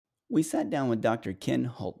We sat down with Dr. Ken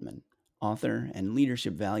Hultman, author and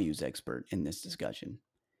leadership values expert, in this discussion.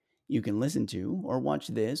 You can listen to or watch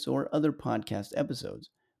this or other podcast episodes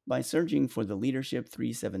by searching for the Leadership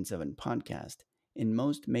 377 podcast in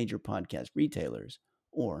most major podcast retailers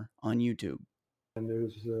or on YouTube. And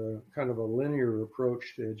there's kind of a linear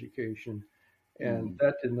approach to education, and Mm.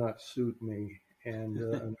 that did not suit me. And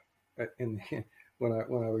when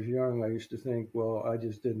I was young, I used to think, well, I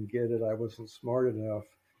just didn't get it. I wasn't smart enough.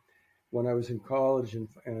 When I was in college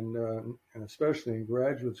and especially in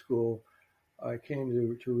graduate school, I came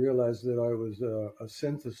to realize that I was a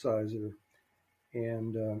synthesizer,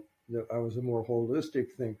 and that I was a more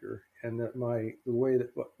holistic thinker, and that the way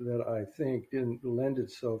that I think didn't lend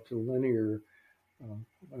itself to linear,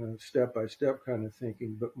 step by step kind of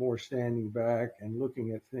thinking, but more standing back and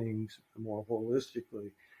looking at things more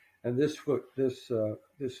holistically. And this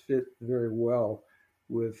fit very well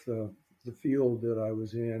with the field that I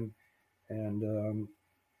was in,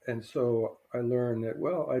 and so I learned that,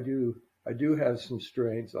 well, I do have some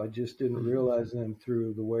strengths. I just didn't realize them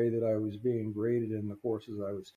through the way that I was being graded in the courses I was